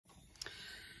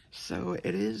So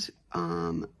it is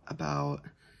about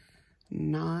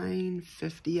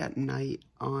 9:50 at night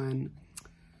on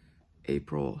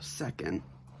April 2nd.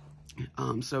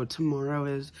 So tomorrow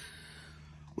is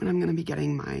when I'm going to be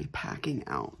getting my packing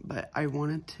out, but I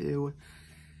wanted to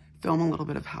film a little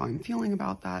bit of how I'm feeling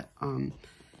about that,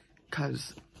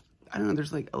 because I don't know,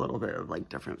 there's like a little bit of like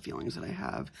different feelings that I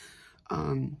have.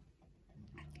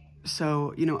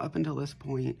 So, you know, up until this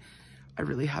point, I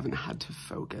really haven't had to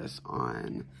focus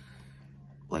on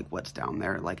like what's down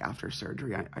there, like after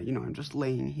surgery. You know, I'm just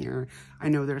laying here. I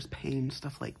know there's pain,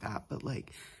 stuff like that, but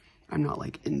like, I'm not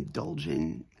like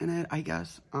indulging in it, I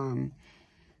guess. But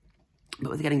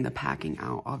with getting the packing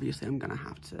out, obviously I'm gonna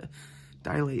have to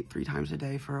dilate 3 times a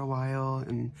day for a while.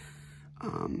 And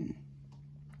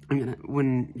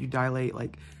when you dilate,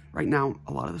 like right now,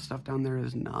 a lot of the stuff down there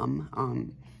is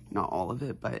numb. Not all of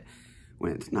it, but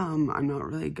when it's numb, I'm not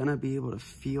really gonna be able to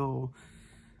feel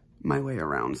my way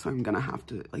around. So I'm gonna have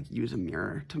to like use a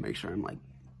mirror to make sure I'm like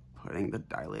putting the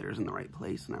dilators in the right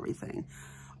place and everything.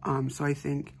 So I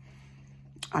think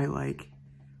I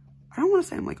don't want to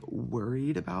say I'm like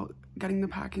worried about getting the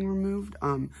packing removed,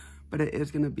 but it is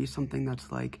going to be something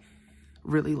that's like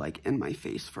really like in my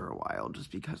face for a while,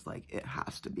 just because like it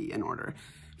has to be in order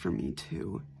for me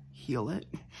to heal it,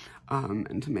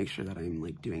 and to make sure that I'm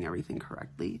like doing everything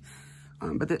correctly.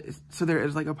 So there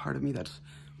is like a part of me that's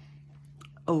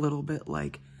a little bit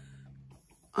like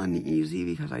uneasy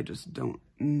because I just don't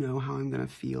know how I'm going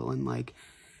to feel, and like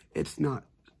it's not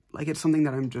like, it's something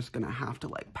that I'm just gonna have to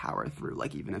like power through,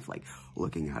 like even if like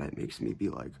looking at it makes me be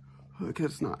like,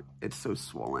 because it's so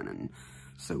swollen and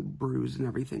so bruised and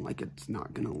everything, like it's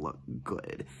not gonna look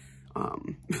good,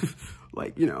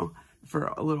 like, you know, for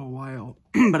a little while.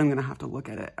 But I'm gonna have to look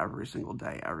at it every single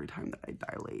day, every time that I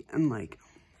dilate. And like,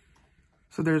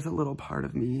 so there's a little part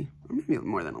of me, or maybe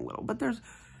more than a little, but there's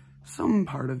some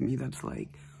part of me that's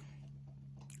like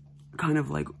kind of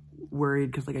like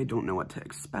worried because like I don't know what to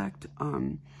expect.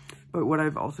 But what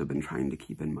I've also been trying to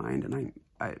keep in mind, and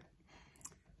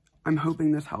I'm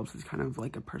hoping this helps, is kind of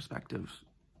like a perspective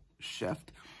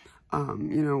shift.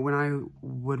 You know, when I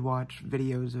would watch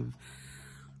videos of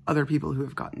other people who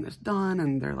have gotten this done,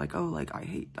 and they're like, oh, like I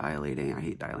hate dilating,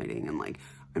 and like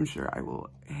I'm sure I will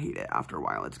hate it after a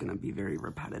while. It's gonna be very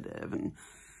repetitive, and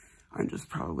I'm just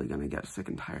probably gonna get sick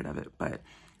and tired of it. But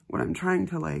what I'm trying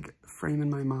to like frame in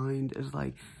my mind is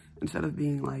like, instead of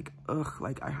being like, ugh,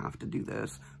 like I have to do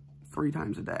this 3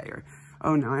 times a day, or,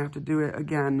 oh, now I have to do it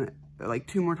again, like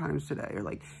 2 more times today, or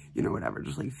like, you know, whatever,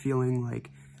 just like feeling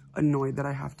like annoyed that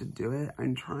I have to do it.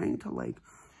 I'm trying to like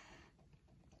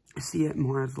see it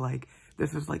more as like,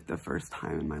 this is like the first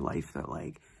time in my life that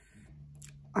like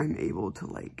I'm able to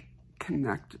like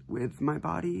connect with my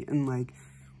body, and like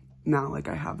now like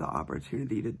I have the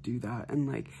opportunity to do that and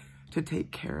like to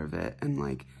take care of it. And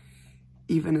like,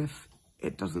 even if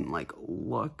it doesn't like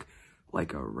look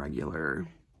like a regular,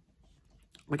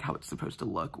 like how it's supposed to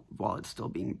look while it's still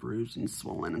being bruised and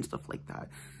swollen and stuff like that,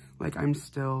 like I'm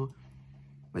still,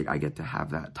 like I get to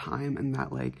have that time and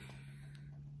that like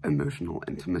emotional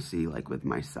intimacy like with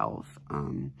myself,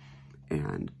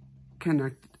 and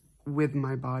connect with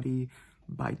my body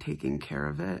by taking care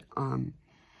of it.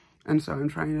 And so I'm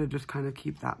trying to just kind of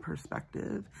keep that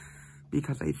perspective,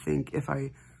 because I think if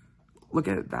I look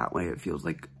at it that way, it feels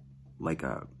like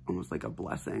almost like a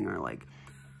blessing, or like,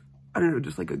 I don't know,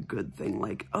 just like a good thing,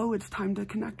 like, oh, it's time to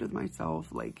connect with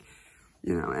myself, like,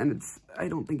 you know. And I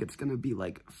don't think it's gonna be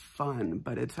like fun,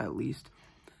 but it's at least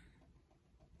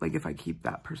like, if I keep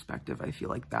that perspective, I feel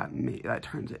like that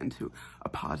turns it into a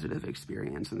positive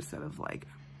experience instead of like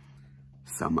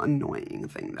some annoying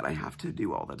thing that I have to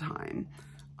do all the time.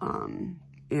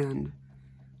 And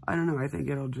I don't know, I think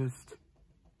it'll just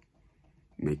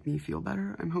make me feel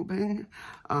better, I'm hoping.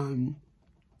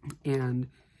 And,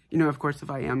 you know, of course, if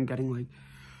I am getting like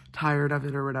tired of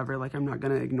it or whatever, like I'm not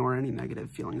gonna ignore any negative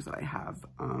feelings that I have,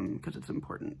 because it's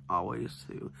important always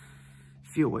to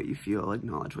feel what you feel,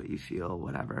 acknowledge what you feel,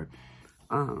 whatever.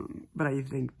 But I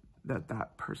think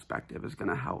that perspective is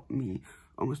gonna help me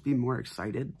almost be more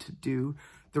excited to do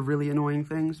the really annoying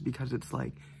things, because it's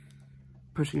like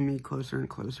pushing me closer and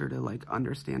closer to like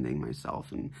understanding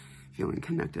myself and feeling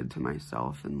connected to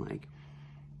myself and like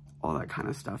all that kind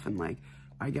of stuff. And like,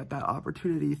 I get that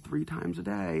opportunity 3 times a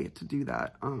day to do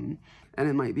that. And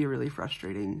it might be really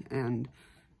frustrating, and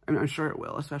I'm sure it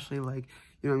will, especially like,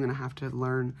 you know, I'm gonna have to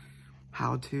learn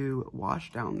how to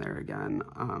wash down there again,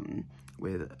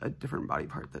 with a different body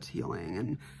part that's healing.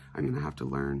 And I'm gonna have to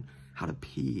learn how to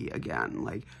pee again,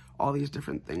 like all these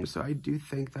different things. So I do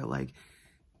think that like,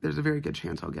 there's a very good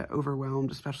chance I'll get overwhelmed,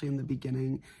 especially in the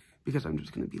beginning, because I'm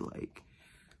just gonna be like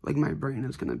like, my brain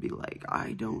is gonna be like,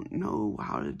 I don't know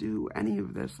how to do any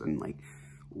of this, and, like,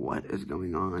 what is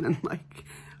going on? And, like,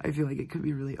 I feel like it could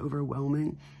be really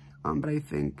overwhelming, but I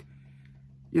think,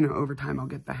 you know, over time I'll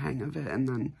get the hang of it, and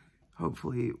then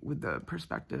hopefully with the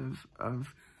perspective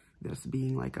of this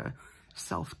being like a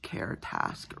self-care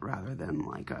task rather than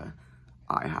like a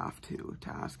I have to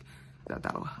task,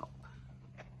 that'll help.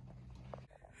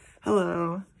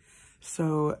 Hello.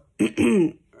 So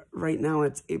right now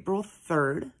it's April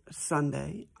 3rd,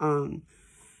 Sunday,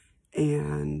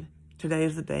 and today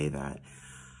is the day that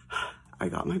I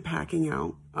got my packing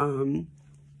out. I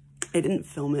didn't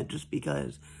film it just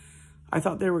because I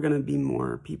thought there were going to be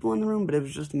more people in the room, but it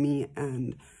was just me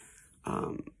and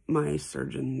my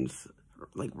surgeon's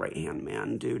like right-hand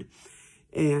man dude.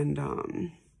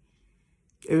 And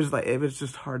it was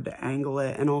just hard to angle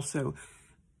it, and also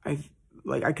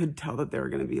I could tell that there were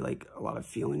going to be like a lot of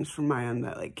feelings from my end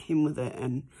that like came with it,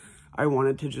 and I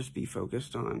wanted to just be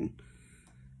focused on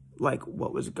like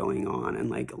what was going on and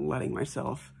like letting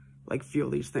myself like feel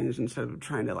these things instead of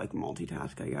trying to like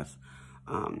multitask, I guess.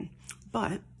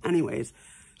 But anyways,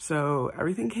 so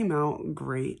everything came out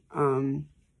great. I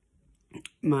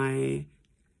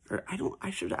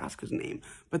should ask his name,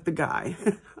 but the guy,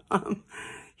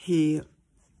 he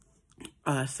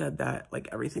said that like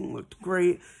everything looked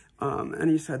great. And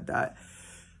he said that,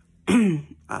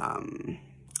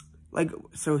 like,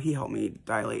 so he helped me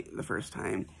dilate the first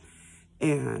time,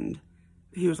 and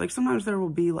he was like, sometimes there will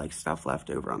be like stuff left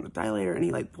over on the dilator, and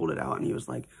he like pulled it out, and he was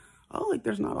like, oh, like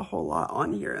there's not a whole lot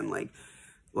on here, and like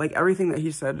everything that he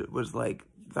said was like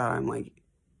that I'm like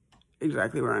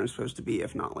exactly where I'm supposed to be,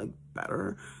 if not like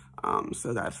better.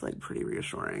 So that's like pretty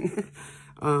reassuring.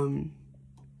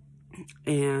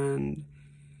 And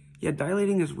yeah,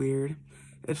 dilating is weird.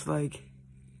 It's like,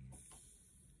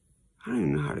 I don't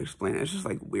even know how to explain it. It's just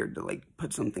like weird to like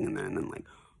put something in there and then like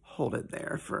hold it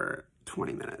there for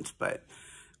 20 minutes. But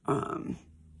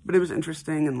it was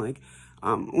interesting, and like,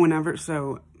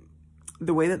 so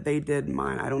the way that they did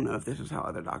mine, I don't know if this is how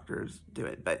other doctors do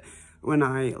it, but when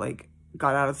I like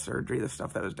got out of surgery, the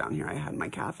stuff that was down here, I had my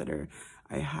catheter,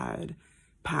 I had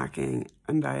packing,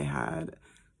 and I had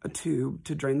a tube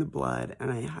to drain the blood,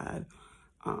 and I had,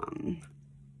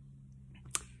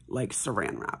 like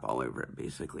saran wrap all over it,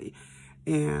 basically.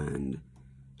 And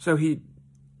so he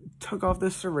took off the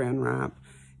saran wrap,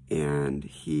 and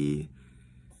he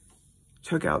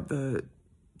took out the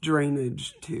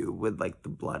drainage tube with like the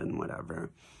blood and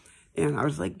whatever. And I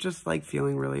was like, just like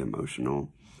feeling really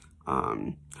emotional,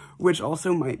 which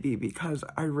also might be because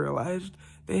I realized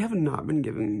they have not been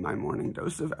giving me my morning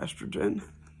dose of estrogen.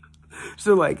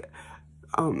 So like,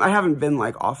 I haven't been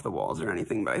like off the walls or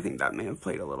anything, but I think that may have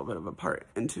played a little bit of a part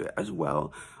into it as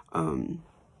well.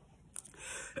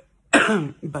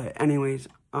 But anyways,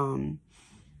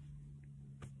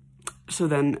 so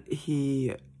then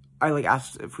I like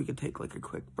asked if we could take like a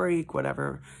quick break,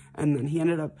 whatever. And then he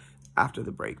ended up, after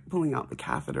the break, pulling out the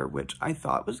catheter, which I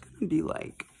thought was going to be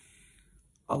like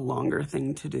a longer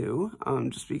thing to do.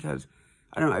 Just because,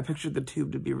 I don't know, I pictured the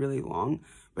tube to be really long,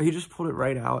 but he just pulled it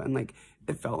right out, and like,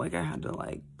 it felt like I had to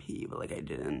like pee, but like I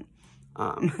didn't.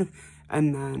 And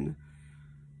then,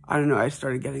 I don't know, I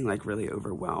started getting like really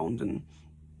overwhelmed, and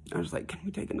I was like, can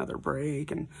we take another break?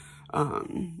 And I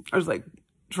was like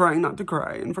trying not to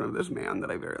cry in front of this man that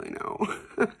I barely know.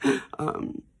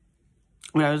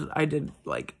 I did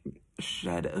like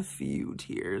shed a few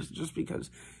tears just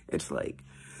because it's like,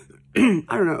 I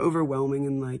don't know, overwhelming,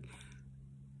 and like,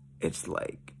 it's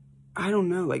like, I don't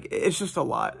know, like, it's just a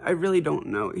lot. I really don't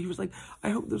know. He was like, I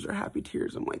hope those are happy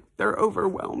tears. I'm like, they're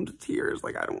overwhelmed tears.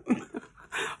 Like, I don't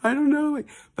know. Like,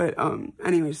 but,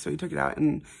 anyways, so he took it out,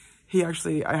 and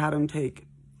I had him take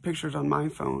pictures on my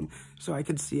phone so I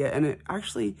could see it. And it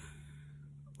actually,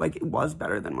 like, it was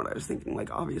better than what I was thinking.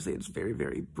 Like, obviously it's very,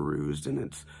 very bruised, and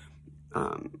it's,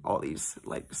 all these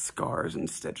like scars and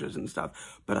stitches and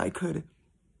stuff, but I could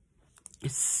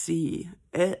see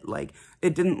it. Like,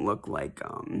 it didn't look like,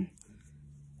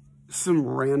 some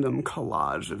random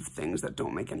collage of things that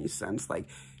don't make any sense. Like,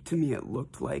 to me, it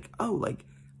looked like, oh, like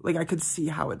I could see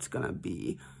how it's gonna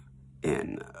be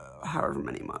in however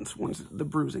many months once the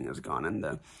bruising is gone and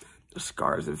the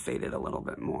scars have faded a little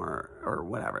bit more or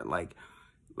whatever. Like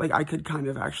I could kind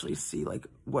of actually see like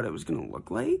what it was gonna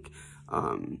look like,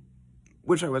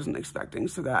 which I wasn't expecting.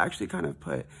 So that actually kind of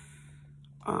put,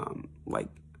 like,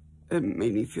 it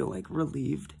made me feel like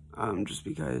relieved, just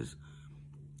because,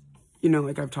 you know,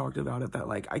 like I've talked about it, that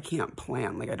like I can't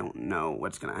plan, like I don't know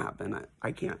what's gonna happen.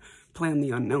 I can't plan the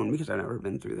unknown because I've never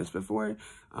been through this before.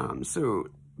 So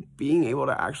being able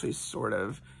to actually sort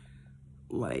of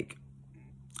like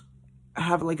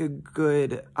have like a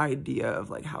good idea of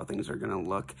like how things are gonna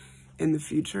look in the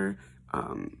future,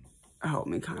 helped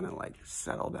me kind of like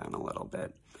settle down a little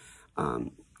bit.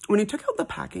 When he took out the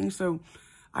packing, so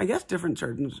I guess different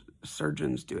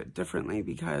surgeons do it differently,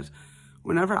 because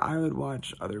whenever I would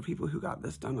watch other people who got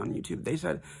this done on YouTube, they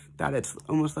said that it's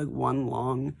almost like one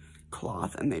long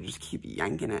cloth and they just keep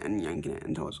yanking it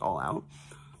until it's all out.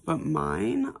 But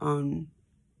mine,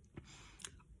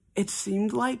 it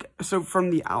seemed like, so from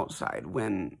the outside,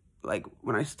 when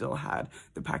I still had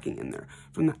the packing in there,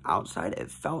 from the outside,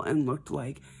 it felt and looked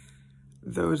like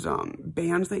those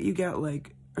bands that you get,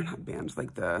 like, or not bands,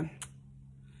 like the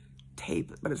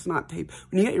tape, but it's not tape.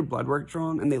 When you get your blood work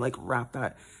drawn and they like wrap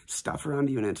that stuff around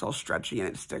you and it's all stretchy and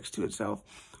it sticks to itself,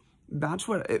 that's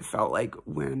what it felt like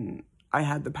when I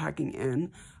had the packing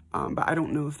in. But I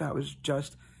don't know if that was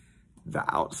just the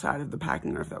outside of the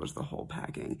packing or if that was the whole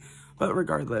packing. But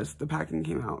regardless, the packing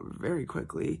came out very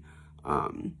quickly.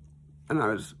 And I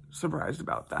was surprised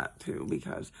about that too,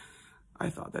 because I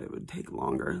thought that it would take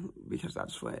longer, because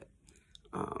that's what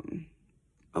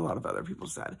a lot of other people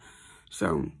said.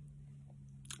 So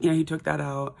yeah, he took that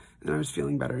out and I was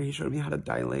feeling better. He showed me how to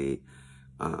dilate.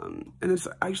 And it's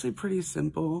actually pretty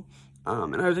simple.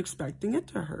 And I was expecting it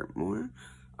to hurt more.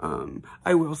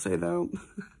 I will say though,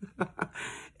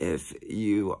 if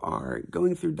you are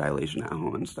going through dilation at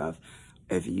home and stuff,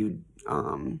 if you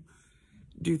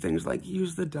do things like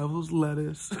use the devil's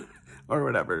lettuce or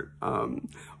whatever,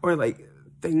 or like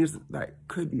things that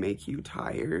could make you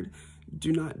tired,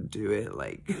 do not do it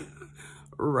like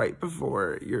right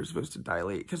before you're supposed to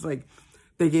dilate. Because like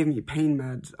they gave me pain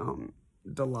meds,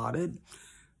 Dilaudid,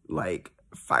 like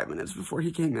 5 minutes before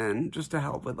he came in, just to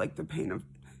help with like the pain of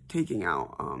taking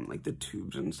out like the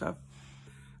tubes and stuff.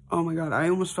 Oh my god, I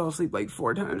almost fell asleep like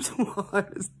 4 times while I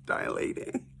was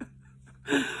dilating.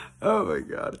 Oh my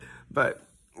god, but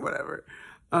whatever.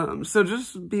 So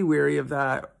just be wary of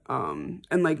that.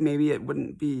 And like maybe it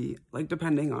wouldn't be like,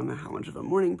 depending on how much of a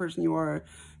morning person you are,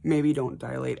 maybe don't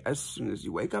dilate as soon as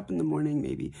you wake up in the morning.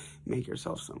 Maybe make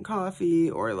yourself some coffee,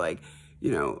 or like,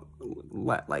 you know,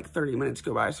 let like 30 minutes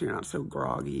go by so you're not so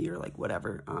groggy or like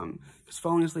whatever. Because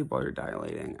falling asleep while you're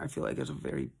dilating, I feel like is a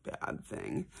very bad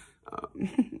thing.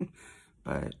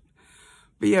 But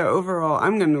yeah, overall,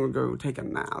 I'm gonna go take a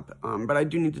nap. But I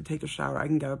do need to take a shower. I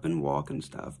can get up and walk and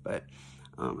stuff, but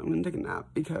I'm gonna take a nap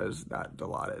because that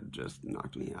Dilaudid just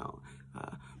knocked me out.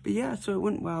 But yeah, so it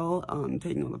went well,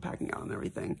 taking all the packing out and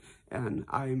everything. And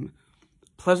I'm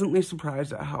pleasantly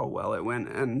surprised at how well it went,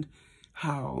 and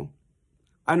how,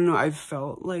 I don't know, I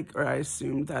felt like, or I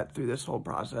assumed that through this whole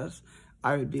process,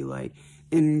 I would be like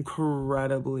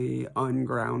incredibly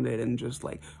ungrounded and just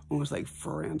like almost like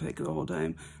frantic the whole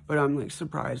time. But I'm like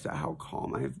surprised at how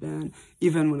calm I've been,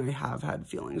 even when I have had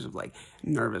feelings of like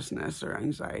nervousness or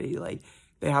anxiety. Like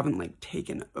they haven't like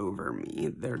taken over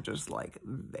me, they're just like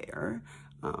there.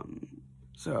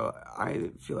 So I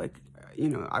feel like, you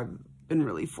know, I've been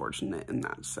really fortunate in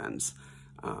that sense.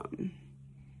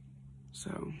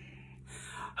 So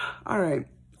all right,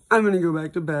 I'm gonna go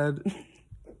back to bed.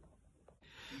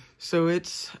 So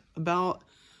it's about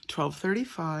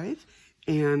 12:35,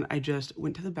 and I just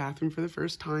went to the bathroom for the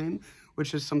first time,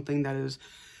 which is something that is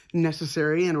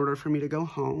necessary in order for me to go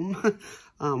home,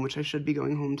 which I should be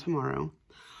going home tomorrow,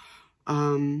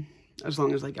 as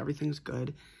long as like everything's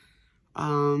good.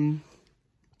 What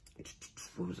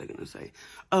was I gonna say?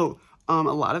 Oh, a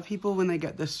lot of people, when they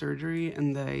get this surgery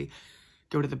and they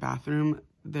go to the bathroom,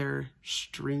 their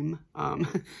stream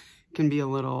can be a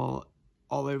little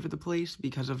all over the place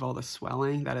because of all the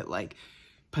swelling, that it like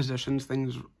positions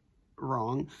things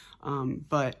wrong.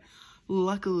 But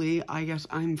luckily, I guess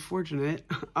I'm fortunate,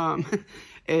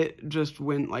 it just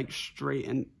went like straight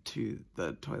into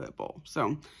the toilet bowl.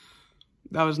 So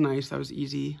that was nice, that was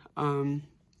easy. And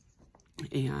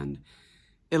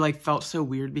it like felt so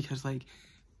weird because like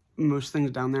most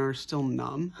things down there are still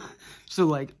numb. So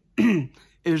like it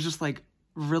was just like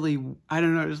really, I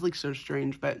don't know, it was like so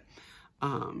strange. But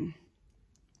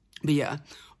yeah,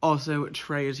 also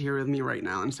Trey is here with me right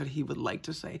now and said he would like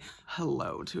to say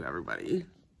hello to everybody.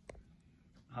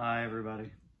 Hi,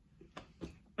 everybody.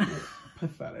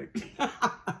 Pathetic.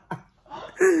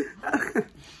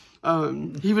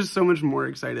 He was so much more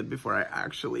excited before I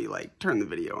actually like turned the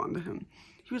video on to him.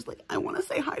 He was like, I want to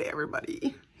say hi to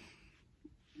everybody.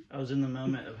 I was in the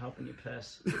moment of helping you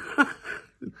piss.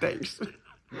 Thanks.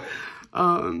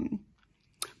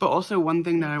 But also one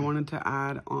thing that I wanted to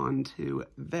add on to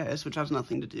this, which has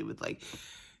nothing to do with like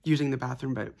using the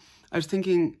bathroom, but I was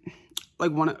thinking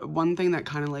like one thing that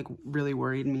kind of like really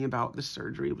worried me about the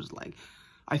surgery was like,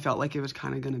 I felt like it was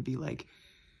kind of going to be like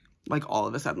like all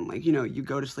of a sudden, like, you know, you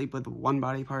go to sleep with one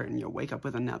body part and you'll wake up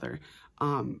with another.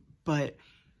 But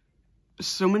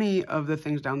so many of the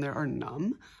things down there are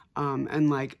numb, and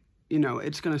like, you know,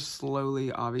 it's gonna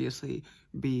slowly obviously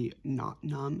be not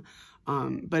numb,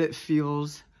 but it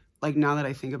feels like, now that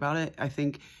I think about it, I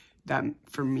think that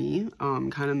for me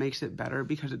kind of makes it better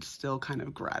because it's still kind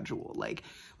of gradual. Like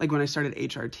when I started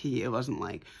HRT, it wasn't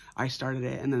like I started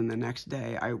it and then the next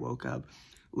day I woke up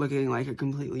looking like a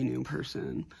completely new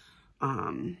person.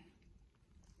 And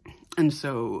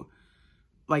so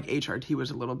like HRT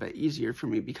was a little bit easier for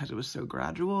me because it was so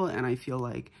gradual, and I feel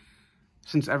like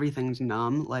since everything's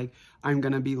numb, like I'm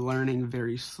gonna be learning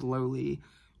very slowly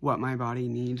what my body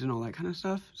needs and all that kind of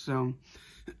stuff. So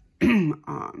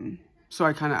so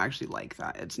I kind of actually like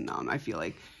that it's numb. I feel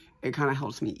like it kind of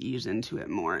helps me ease into it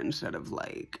more instead of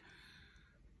like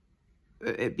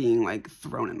it being like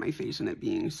thrown in my face and it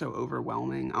being so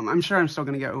overwhelming. I'm sure I'm still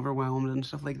gonna get overwhelmed and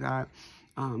stuff like that,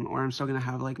 or I'm still gonna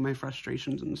have like my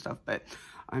frustrations and stuff, but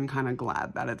I'm kind of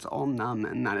glad that it's all numb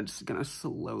and that it's gonna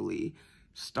slowly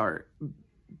start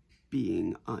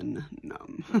being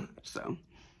unnumb. So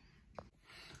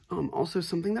also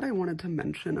something that I wanted to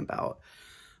mention about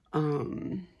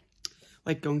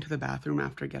like going to the bathroom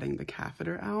after getting the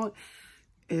catheter out,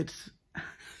 it's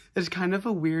kind of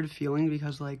a weird feeling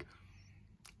because, like,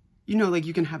 you know, like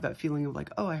you can have that feeling of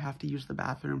like, oh, I have to use the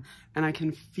bathroom, and I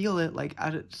can feel it like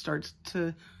as it starts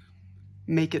to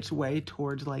make its way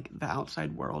towards like the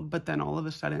outside world, but then all of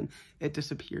a sudden it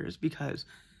disappears because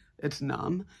it's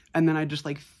numb, and then I just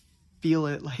like feel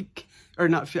it, like, or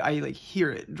not feel, I like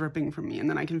hear it dripping from me, and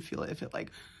then I can feel it if it like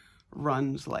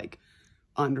runs like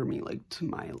under me, like to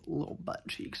my little butt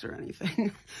cheeks or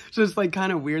anything. So it's like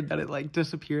kind of weird that it like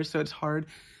disappears, so it's hard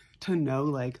to know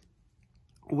like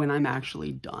when I'm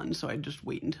actually done, so I just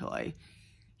wait until I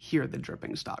hear the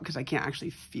dripping stop because I can't actually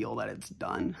feel that it's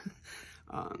done.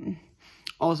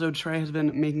 Also, Trey has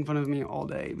been making fun of me all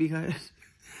day because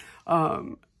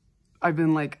I've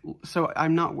been like, so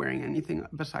I'm not wearing anything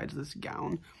besides this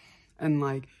gown, and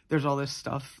like there's all this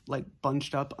stuff like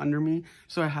bunched up under me,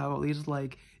 so I have all these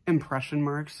like impression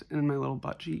marks in my little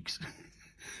butt cheeks.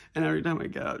 And every time I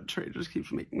get out, Trey just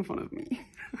keeps making fun of me.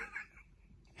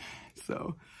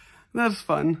 So that's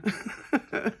fun.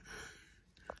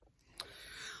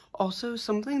 Also,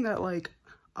 something that like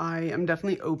I am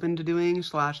definitely open to doing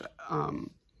slash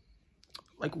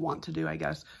like want to do, I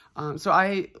guess. So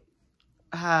I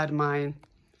had my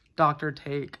doctor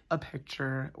take a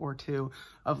picture or two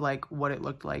of like what it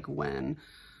looked like when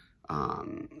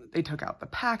they took out the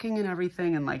packing and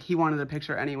everything, and like he wanted a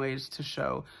picture anyways to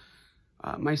show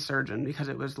my surgeon, because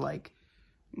it was like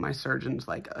my surgeon's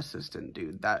like assistant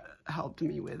dude that helped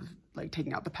me with like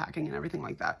taking out the packing and everything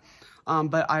like that.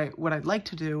 But what I'd like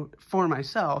to do for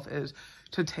myself is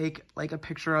to take like a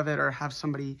picture of it, or have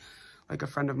somebody, like a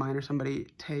friend of mine or somebody,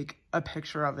 take a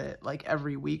picture of it like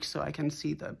every week so I can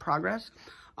see the progress.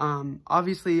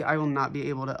 Obviously I will not be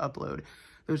able to upload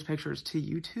those pictures to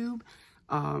YouTube.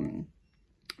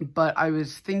 But I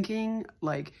was thinking,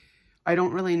 like, I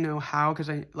don't really know how, because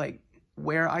I like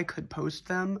where I could post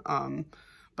them.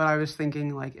 But I was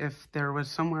thinking like if there was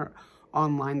somewhere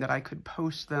online that I could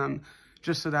post them,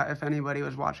 just so that if anybody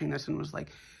was watching this and was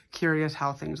like curious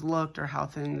how things looked or how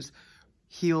things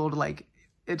healed, like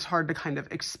it's hard to kind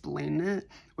of explain it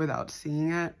without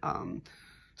seeing it.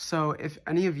 So if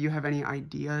any of you have any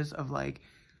ideas of like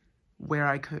where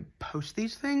I could post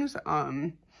these things,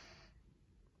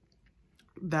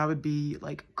 that would be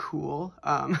like cool,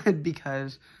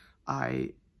 because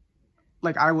I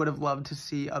would have loved to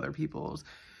see other people's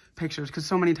pictures, because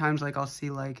so many times like I'll see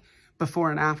like before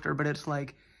and after, but it's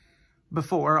like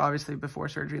before, obviously before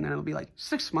surgery, and then it'll be like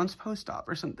 6 months post-op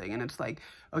or something, and it's like,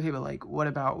 okay, but like what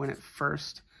about when it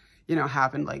first, you know,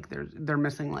 happened? Like they're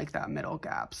missing like that middle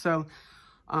gap. So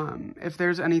if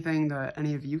there's anything that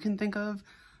any of you can think of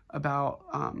about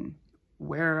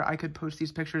where I could post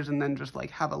these pictures, and then just like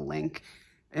have a link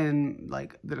in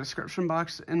like the description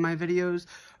box in my videos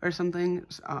or something,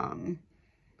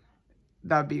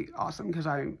 that'd be awesome, because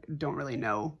I don't really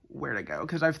know where to go.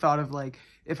 Because I've thought of like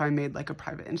if I made like a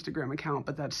private Instagram account,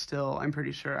 but that's still, I'm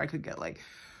pretty sure I could get like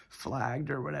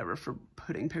flagged or whatever for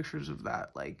putting pictures of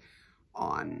that like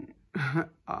on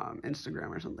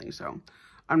Instagram or something. So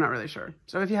I'm not really sure.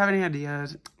 So if you have any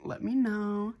ideas, let me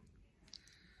know.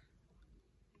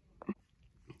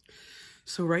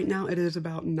 So right now it is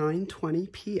about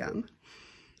 9:20 p.m.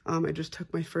 I just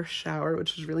took my first shower,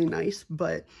 which was really nice,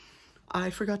 but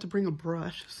I forgot to bring a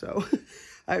brush, so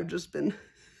I've just been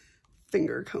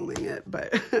finger combing it.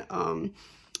 But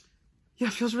yeah,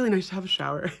 it feels really nice to have a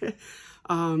shower.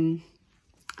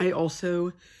 I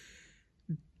also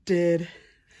did,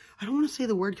 I don't want to say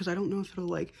the word because I don't know if it'll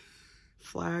like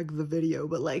flag the video,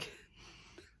 but like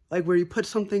where you put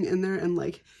something in there and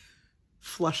like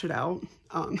flush it out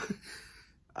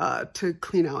to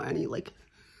clean out any like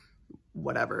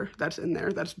whatever that's in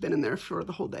there, that's been in there for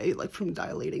the whole day, like from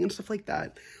dilating and stuff like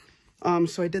that.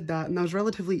 So I did that, and that was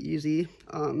relatively easy.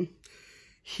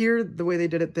 Here, the way they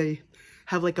did it, they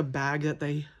have like a bag that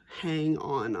they hang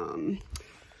on,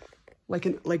 like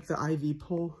the IV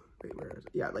pole. Wait, where is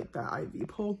it? Yeah, like the IV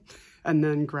pole, and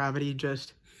then gravity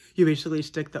just, you basically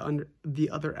stick the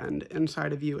other end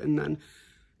inside of you, and then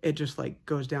it just like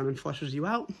goes down and flushes you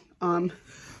out.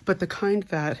 But the kind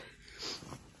that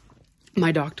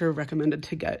my doctor recommended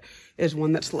to get is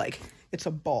one that's like, it's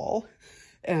a ball,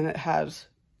 and it has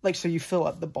like, so you fill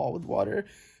up the ball with water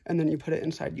and then you put it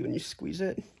inside you and you squeeze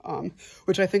it,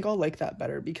 which I think I'll like that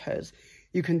better because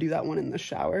you can do that one in the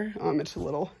shower. It's a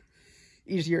little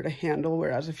easier to handle,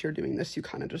 whereas if you're doing this, you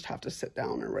kind of just have to sit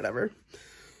down or whatever.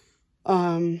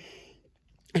 I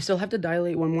still have to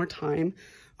dilate one more time.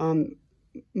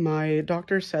 My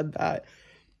doctor said that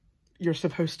you're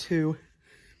supposed to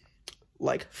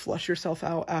like flush yourself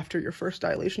out after your first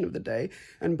dilation of the day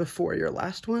and before your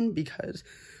last one, because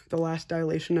the last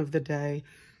dilation of the day,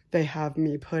 they have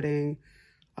me putting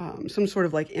some sort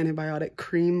of like antibiotic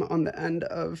cream on the end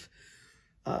of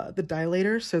the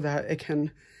dilator so that it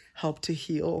can help to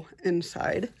heal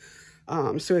inside.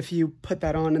 So if you put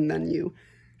that on and then you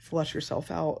flush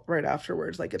yourself out right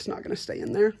afterwards, like it's not going to stay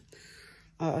in there.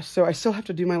 So I still have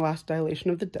to do my last dilation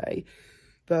of the day.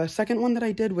 The second one that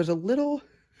I did was a little,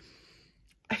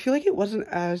 I feel like it wasn't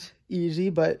as easy,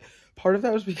 but part of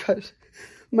that was because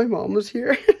my mom was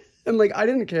here and like I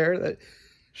didn't care that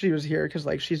she was here because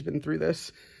like she's been through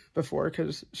this before,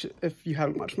 because if you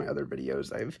haven't watched my other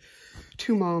videos, I have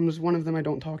two moms. One of them I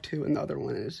don't talk to and the other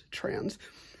one is trans.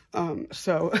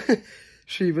 So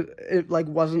it like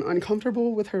wasn't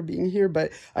uncomfortable with her being here,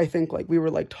 but I think like we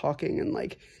were like talking and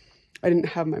like I didn't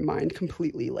have my mind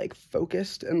completely like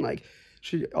focused, and like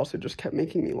she also just kept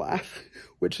making me laugh,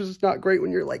 which is not great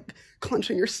when you're like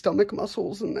clenching your stomach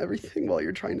muscles and everything while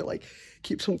you're trying to like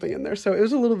keep something in there. So it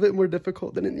was a little bit more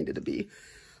difficult than it needed to be.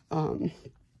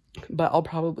 But I'll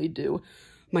probably do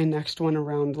my next one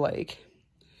around like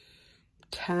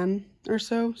 10 or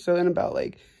so. So in about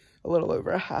like a little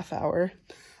over a half hour.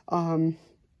 I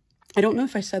don't know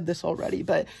if I said this already,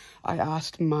 but I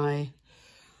asked my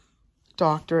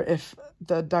doctor if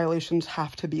the dilations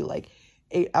have to be like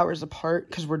 8 hours apart,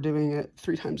 because we're doing it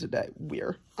 3 times a day.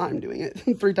 I'm doing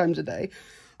it 3 times a day.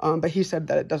 But he said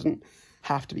that it doesn't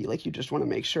have to be, like, you just want to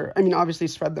make sure. I mean, obviously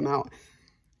spread them out,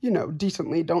 you know,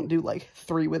 decently. Don't do like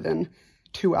 3 within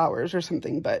 2 hours or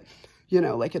something, but you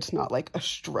know, like it's not like a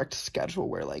strict schedule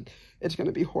where like it's going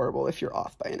to be horrible if you're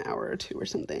off by an hour or 2 or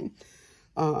something.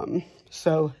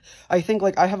 So I think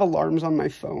like I have alarms on my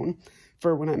phone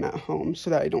for when I'm at home so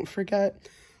that I don't forget.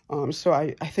 So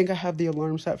I think I have the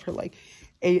alarm set for like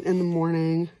 8 in the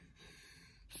morning,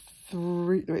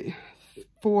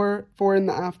 4 in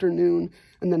the afternoon,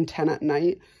 and then 10 at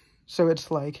night. So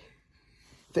it's like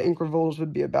the intervals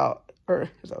would be about, or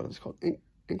is that what it's called?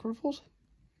 Intervals?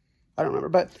 I don't remember,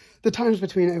 but the times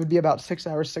between it would be about 6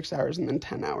 hours, and then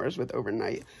 10 hours with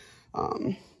overnight.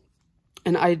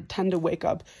 And I tend to wake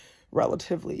up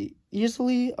relatively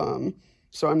easily.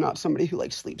 So I'm not somebody who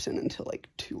like sleeps in until like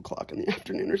 2 o'clock in the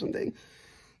afternoon or something.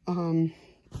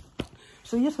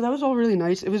 So yeah, so that was all really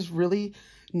nice. It was really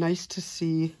nice to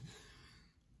see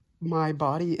my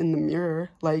body in the mirror.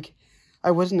 Like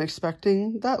I wasn't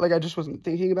expecting that. Like I just wasn't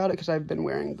thinking about it because I've been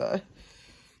wearing the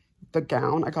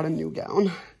gown. I got a new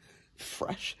gown,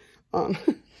 fresh.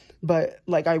 But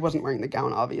like I wasn't wearing the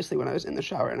gown obviously when I was in the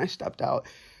shower, and I stepped out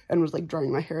and was like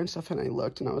drying my hair and stuff, and I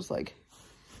looked and I was like,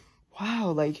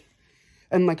 wow, like,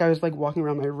 and like I was like walking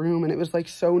around my room, and it was like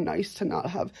so nice to not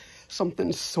have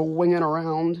something swinging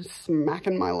around,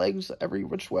 smacking my legs every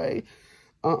which way.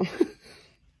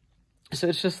 So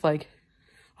it's just like,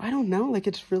 I don't know, like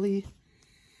it's really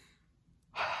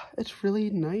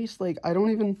nice. Like I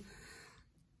don't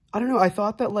know. I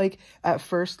thought that like at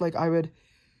first, like I would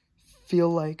feel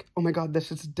like, oh my God,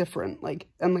 this is different. Like,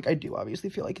 and like I do obviously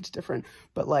feel like it's different,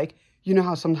 but like, you know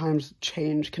how sometimes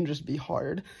change can just be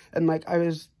hard. And like, I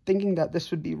was thinking that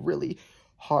this would be really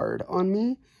hard on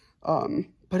me.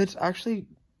 But it's actually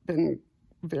been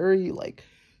very like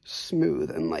smooth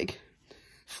and like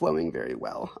flowing very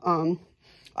well.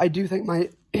 I do think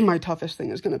my toughest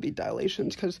thing is going to be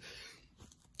dilations, because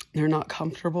they're not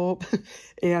comfortable.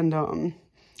 And,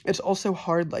 it's also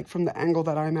hard, like from the angle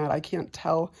that I'm at, I can't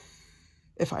tell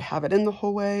if I have it in the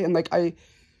whole way. And like, I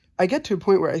get to a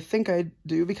point where I think I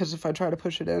do, because if I try to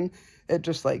push it in, it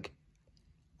just like,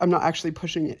 I'm not actually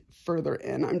pushing it further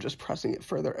in, I'm just pressing it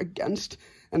further against.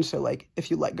 And so like, if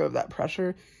you let go of that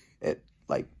pressure, it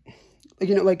like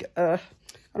you know, like, I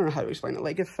don't know how to explain it.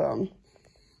 Like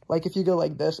if you go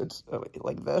like this, it's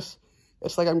like this,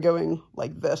 it's like I'm going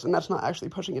like this, and that's not actually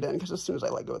pushing it in, because as soon as I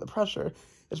let go of the pressure,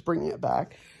 it's bringing it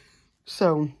back.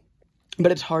 So,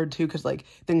 but it's hard too, because like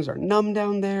things are numb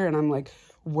down there, and I'm like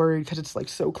worried because it's like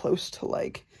so close to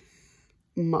like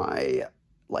my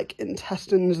like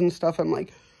intestines and stuff. I'm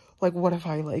like what if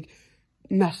I like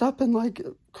mess up and like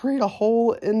create a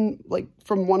hole in like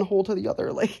from one hole to the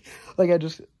other? Like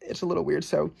it's a little weird.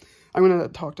 So I'm gonna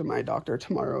talk to my doctor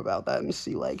tomorrow about that and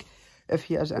see like if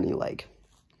he has any like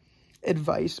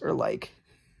advice, or like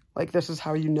this is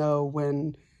how you know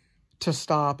when to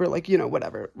stop, or like, you know,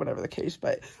 whatever the case.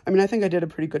 But I mean, I think I did a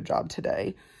pretty good job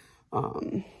today,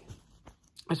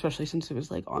 especially since it was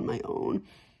like on my own.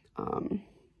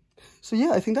 So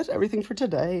yeah, I think that's everything for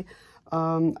today.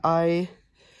 I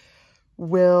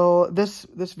will, this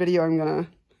video, I'm gonna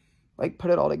like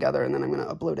put it all together, and then I'm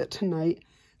gonna upload it tonight,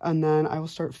 and then I will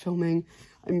start filming.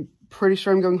 I'm pretty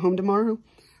sure I'm going home tomorrow.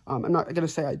 I'm not gonna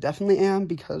say I definitely am,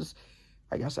 because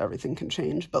I guess everything can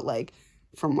change, but like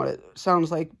from what it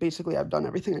sounds like, basically I've done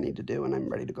everything I need to do and I'm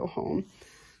ready to go home.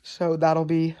 So that'll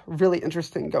be really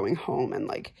interesting, going home and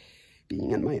like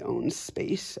being in my own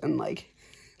space, and like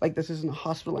this isn't a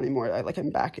hospital anymore. I'm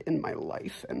back in my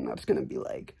life, and that's gonna be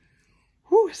like,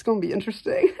 whew, it's gonna be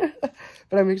interesting. But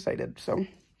I'm excited. So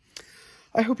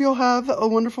I hope you'll have a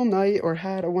wonderful night, or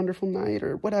had a wonderful night,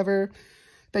 or whatever.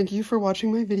 Thank you for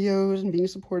watching my videos and being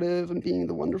supportive and being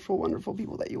the wonderful, wonderful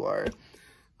people that you are.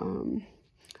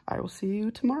 I will see you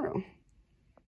tomorrow.